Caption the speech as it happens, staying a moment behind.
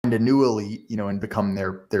find a new elite, and become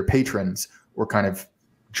their patrons, or kind of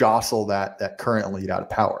jostle that current elite out of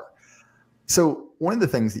power. So one of the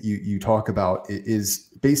things that you talk about is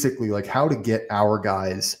basically like how to get our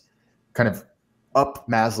guys kind of up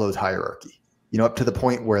Maslow's hierarchy, up to the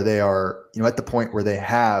point where they are, at the point where they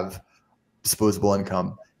have disposable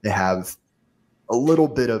income, they have a little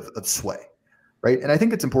bit of sway, right? And I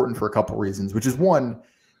think it's important for a couple reasons, which is one,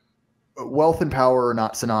 wealth and power are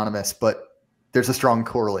not synonymous, but there's a strong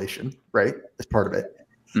correlation, right? As part of it.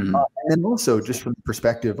 Mm-hmm. And then also just from the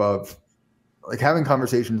perspective of like having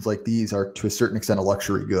conversations like these are to a certain extent a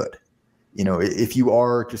luxury good. If you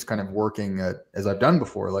are just kind of working as I've done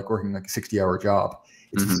before, like working like a 60-hour job,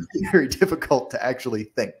 it's very, very difficult to actually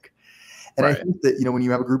think. And I think that, when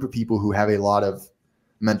you have a group of people who have a lot of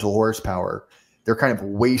mental horsepower, they're kind of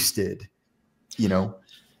wasted,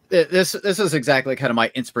 This is exactly kind of my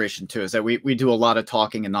inspiration too, is that we do a lot of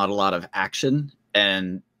talking and not a lot of action.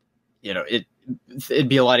 And, it'd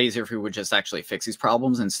be a lot easier if we would just actually fix these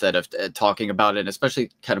problems instead of talking about it, and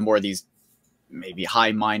especially kind of more of these maybe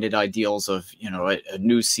high-minded ideals of, a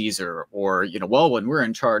new Caesar, or, well, when we're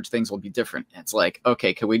in charge, things will be different. And it's like,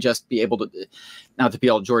 okay, can we just be able to, not to be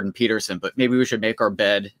all Jordan Peterson, but maybe we should make our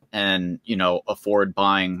bed and, afford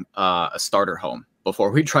buying a starter home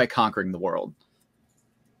before we try conquering the world.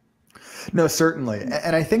 No, certainly.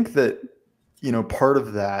 And I think that, part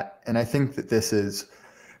of that, and I think that this is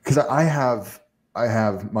because I have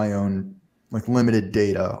my own like limited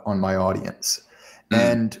data on my audience.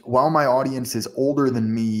 And while my audience is older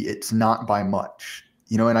than me, it's not by much,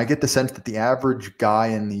 and I get the sense that the average guy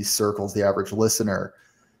in these circles, the average listener,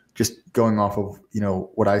 just going off of,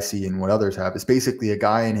 what I see and what others have, is basically a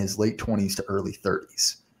guy in his late 20s to early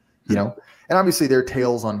 30s, and obviously there are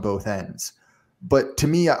tales on both ends. But to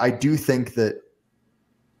me, I do think that,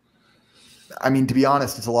 to be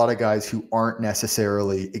honest, it's a lot of guys who aren't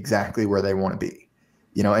necessarily exactly where they want to be,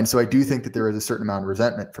 and so I do think that there is a certain amount of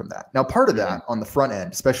resentment from that. Now, part of that on the front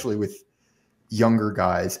end, especially with younger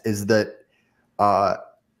guys, is that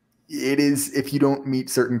it is, if you don't meet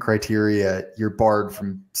certain criteria, you're barred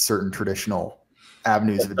from certain traditional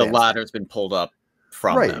avenues of advancement. The ladder's been pulled up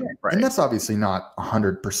from them. Right. And that's obviously not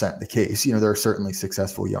 100% the case. There are certainly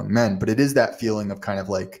successful young men, but it is that feeling of kind of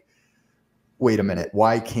like, wait a minute,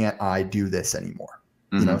 why can't I do this anymore?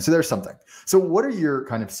 So there's something. So what are your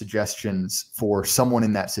kind of suggestions for someone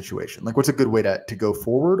in that situation? Like, what's a good way to go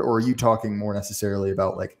forward? Or are you talking more necessarily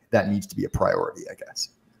about like that needs to be a priority, I guess?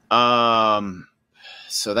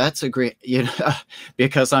 So that's a great,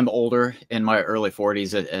 because I'm older, in my early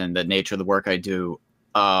 40s, and the nature of the work I do,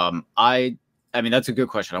 I mean, that's a good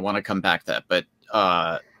question. I want to come back to that, but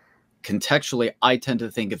contextually, I tend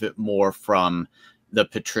to think of it more from the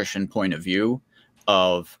patrician point of view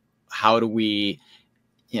of how do we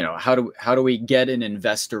get an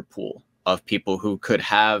investor pool of people who could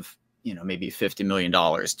have, maybe $50 million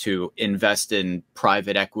to invest in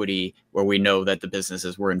private equity, where we know that the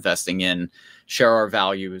businesses we're investing in share our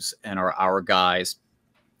values and are our guys,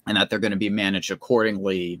 and that they're going to be managed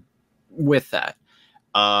accordingly with that.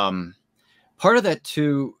 Part of that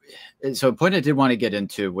too, so a point I did want to get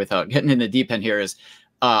into without getting in the deep end here is,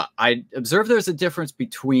 I observe there's a difference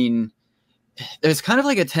between, there's kind of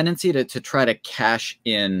like a tendency to try to cash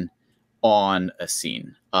in on a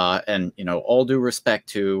scene. And, all due respect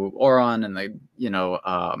to Oron and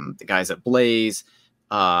the guys at Blaze,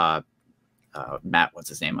 Matt, what's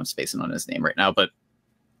his name? I'm spacing on his name right now, but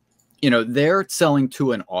they're selling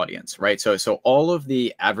to an audience, right? So all of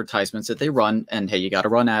the advertisements that they run, and hey, you got to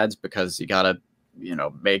run ads because you got to,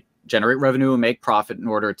 generate revenue and make profit in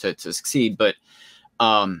order to succeed. But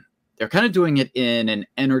they're kind of doing it in an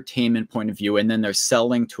entertainment point of view, and then they're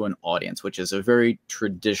selling to an audience, which is a very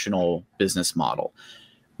traditional business model.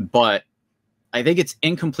 But I think it's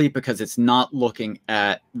incomplete because it's not looking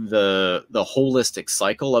at the holistic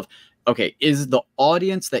cycle of, okay, is the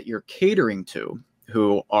audience that you're catering to,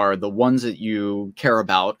 who are the ones that you care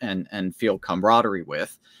about and feel camaraderie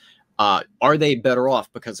with, are they better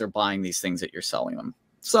off because they're buying these things that you're selling them?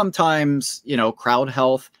 Sometimes, crowd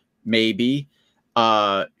health, maybe.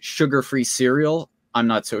 Sugar-free cereal, I'm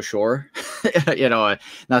not so sure.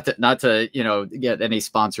 Not to get any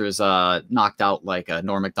sponsors knocked out like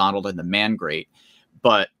Norm Macdonald and the Man Great,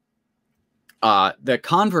 but the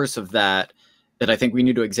converse of that I think we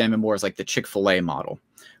need to examine more is like the Chick-fil-A model,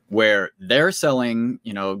 where they're selling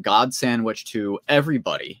God sandwich to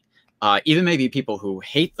everybody, even maybe people who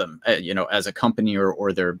hate them as a company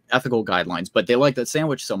or their ethical guidelines, but they like that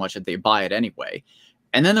sandwich so much that they buy it anyway.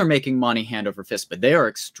 And then they're making money hand over fist, but they are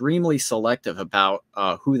extremely selective about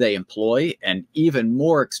who they employ, and even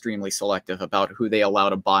more extremely selective about who they allow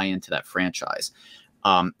to buy into that franchise.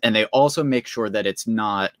 And they also make sure that it's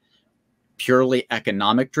not purely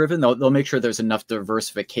economic driven. They'll make sure there's enough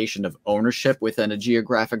diversification of ownership within a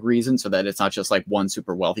geographic region so that it's not just like one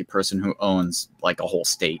super wealthy person who owns like a whole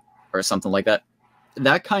state or something like that.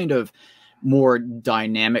 That kind of more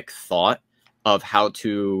dynamic thought of how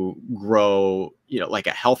to grow, like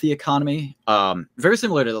a healthy economy, very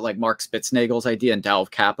similar to like Mark Spitznagel's idea in Tao of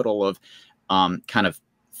Capital of kind of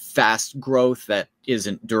fast growth that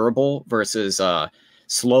isn't durable versus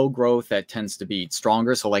slow growth that tends to be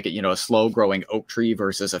stronger. So like, a slow growing oak tree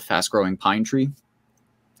versus a fast growing pine tree.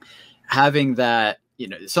 Having that,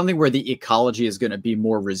 something where the ecology is going to be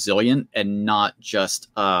more resilient and not just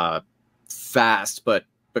fast, but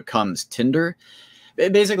becomes tinder.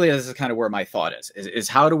 Basically, this is kind of where my thought is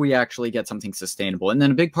how do we actually get something sustainable? And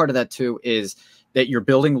then a big part of that too is that you're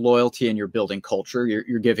building loyalty and you're building culture.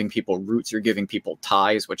 You're giving people roots, you're giving people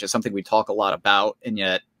ties, which is something we talk a lot about. And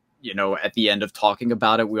yet, at the end of talking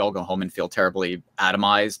about it, we all go home and feel terribly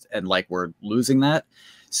atomized and like we're losing that.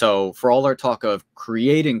 So for all our talk of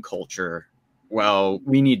creating culture, well,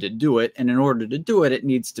 we need to do it. And in order to do it, it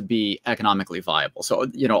needs to be economically viable. So,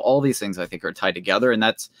 all these things I think are tied together. And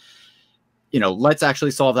that's, let's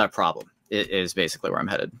actually solve that problem is basically where I'm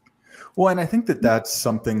headed. Well, and I think that that's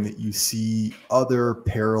something that you see other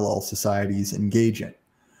parallel societies engage in,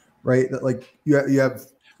 right? That like you have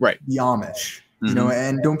right. The Amish,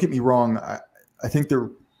 and don't get me wrong. I think the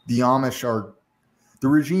Amish the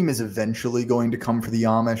regime is eventually going to come for the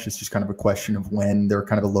Amish. It's just kind of a question of when. They're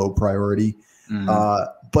kind of a low priority.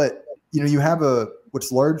 But, you have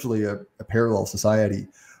what's largely a parallel society,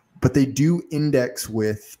 but they do index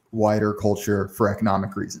with wider culture for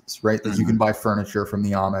economic reasons, right? That you can buy furniture from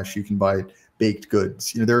the Amish, you can buy baked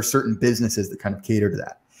goods. There are certain businesses that kind of cater to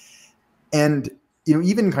that. And,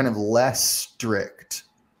 even kind of less strict,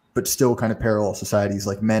 but still kind of parallel societies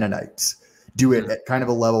like Mennonites do it at kind of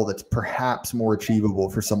a level that's perhaps more achievable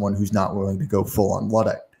for someone who's not willing to go full on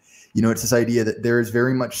Luddite. It's this idea that there is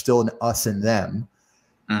very much still an us and them,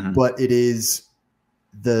 but it is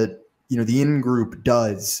the in-group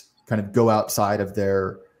does kind of go outside of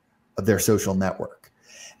their social network.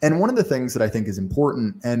 And one of the things that I think is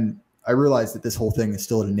important, and I realize that this whole thing is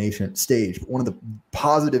still at a nascent stage, but one of the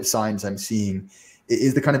positive signs I'm seeing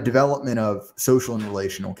is the kind of development of social and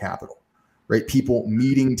relational capital, right? People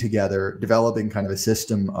meeting together, developing kind of a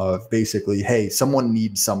system of basically, hey, someone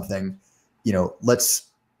needs something, let's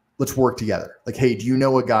work together. Like, hey, do you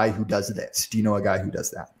know a guy who does this? Do you know a guy who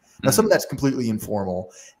does that? Now, some of that's completely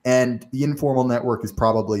informal, and the informal network is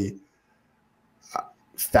probably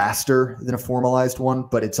faster than a formalized one,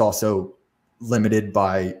 but it's also limited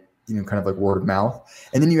by, kind of like word of mouth.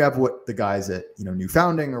 And then you have what the guys at, New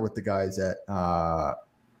Founding, or what the guys at,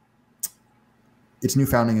 it's New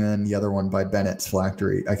Founding, and then the other one by Bennett's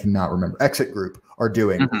Phylactery, I cannot remember, Exit Group, are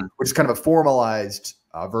doing, which is kind of a formalized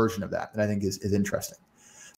version of that I think is interesting.